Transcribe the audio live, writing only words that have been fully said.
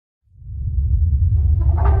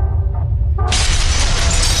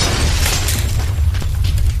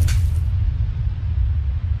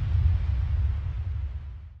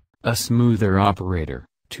A smoother operator,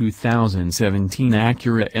 2017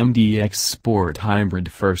 Acura MDX Sport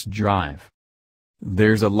Hybrid first drive.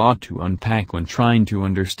 There's a lot to unpack when trying to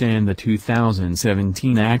understand the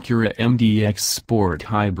 2017 Acura MDX Sport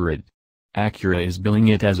Hybrid. Acura is billing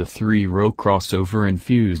it as a 3-row crossover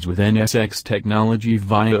infused with NSX technology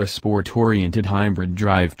via a sport-oriented hybrid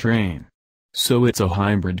drivetrain. So it's a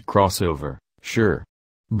hybrid crossover, sure.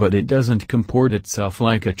 But it doesn't comport itself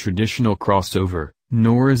like a traditional crossover,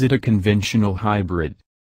 nor is it a conventional hybrid.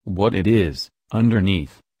 What it is,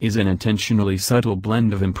 underneath, is an intentionally subtle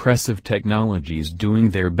blend of impressive technologies doing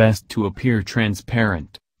their best to appear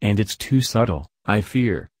transparent, and it's too subtle, I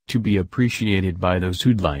fear, to be appreciated by those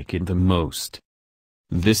who'd like it the most.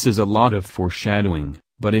 This is a lot of foreshadowing,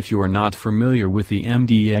 but if you are not familiar with the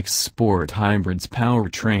MDX Sport Hybrid's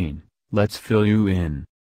powertrain, let's fill you in.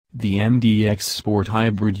 The MDX Sport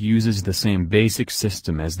Hybrid uses the same basic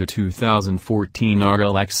system as the 2014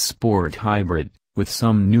 RLX Sport Hybrid, with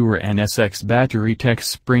some newer NSX battery tech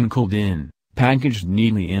sprinkled in, packaged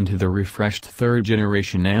neatly into the refreshed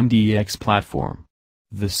third-generation MDX platform.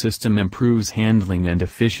 The system improves handling and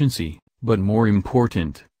efficiency, but more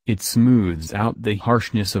important, it smooths out the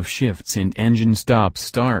harshness of shifts and engine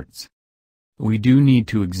stop-starts. We do need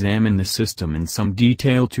to examine the system in some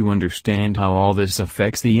detail to understand how all this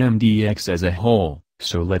affects the MDX as a whole,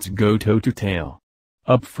 so let's go toe-to-tail.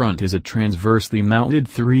 Up front is a transversely mounted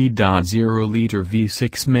 3.0-liter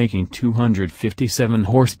V6 making 257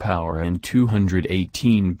 horsepower and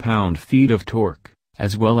 218 pound-feet of torque,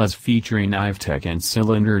 as well as featuring IVTEC and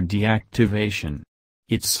cylinder deactivation.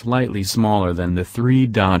 It's slightly smaller than the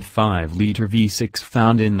 3.5-liter V6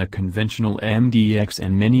 found in the conventional MDX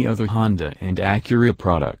and many other Honda and Acura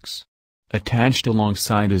products. Attached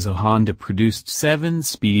alongside is a Honda-produced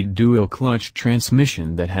 7-speed dual-clutch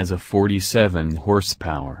transmission that has a 47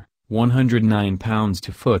 horsepower, 109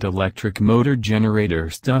 pounds-to-foot electric motor generator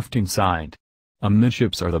stuffed inside.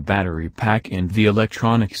 Amidships are the battery pack and the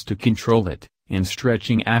electronics to control it, and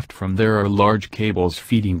stretching aft from there are large cables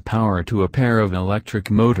feeding power to a pair of electric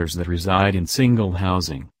motors that reside in single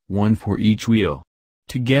housing, one for each wheel.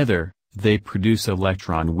 Together, they produce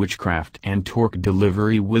electron witchcraft and torque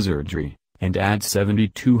delivery wizardry, and add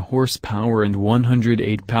 72 horsepower and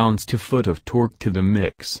 108 pounds-to-foot of torque to the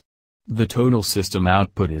mix. The total system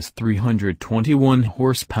output is 321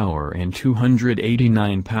 horsepower and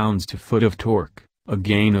 289 pounds-to-foot of torque, a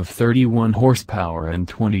gain of 31 horsepower and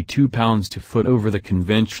 22 pounds-to-foot over the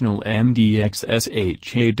conventional MDX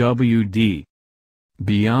SHAWD.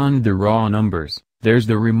 Beyond the raw numbers, there's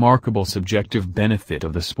the remarkable subjective benefit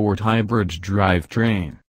of the Sport Hybrid's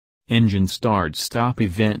drivetrain. Engine start-stop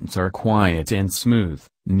events are quiet and smooth,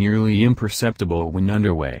 nearly imperceptible when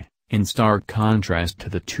underway, in stark contrast to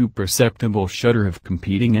the too perceptible shudder of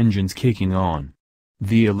competing engines kicking on.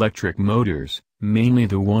 The electric motors, mainly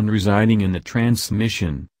the one residing in the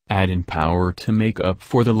transmission, add in power to make up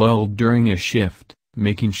for the lull during a shift,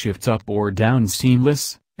 making shifts up or down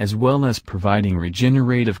seamless, as well as providing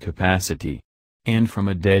regenerative capacity. And from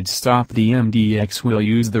a dead stop the MDX will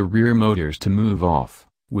use the rear motors to move off,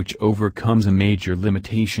 which overcomes a major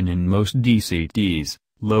limitation in most DCTs,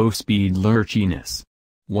 low-speed lurchiness.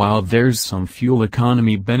 While there's some fuel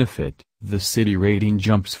economy benefit, the city rating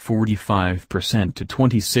jumps 45% to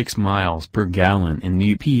 26 miles per gallon in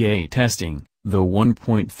EPA testing. The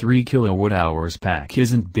 1.3 kWh pack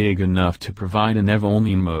isn't big enough to provide an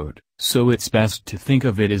EV-only mode, so it's best to think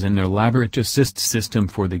of it as an elaborate assist system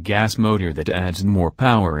for the gas motor that adds more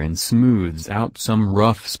power and smooths out some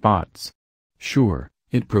rough spots. Sure,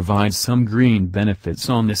 it provides some green benefits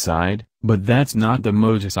on the side, but that's not the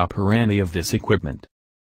modus operandi of this equipment.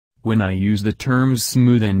 When I use the terms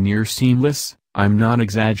smooth and near seamless, I'm not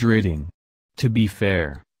exaggerating. To be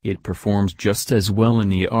fair, it performs just as well in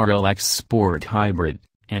the RLX Sport Hybrid,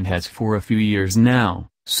 and has for a few years now,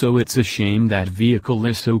 so it's a shame that vehicle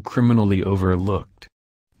is so criminally overlooked.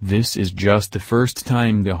 This is just the first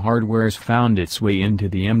time the hardware's found its way into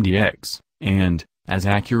the MDX, and, as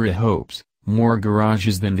Acura hopes, more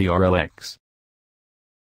garages than the RLX.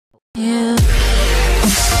 Yeah.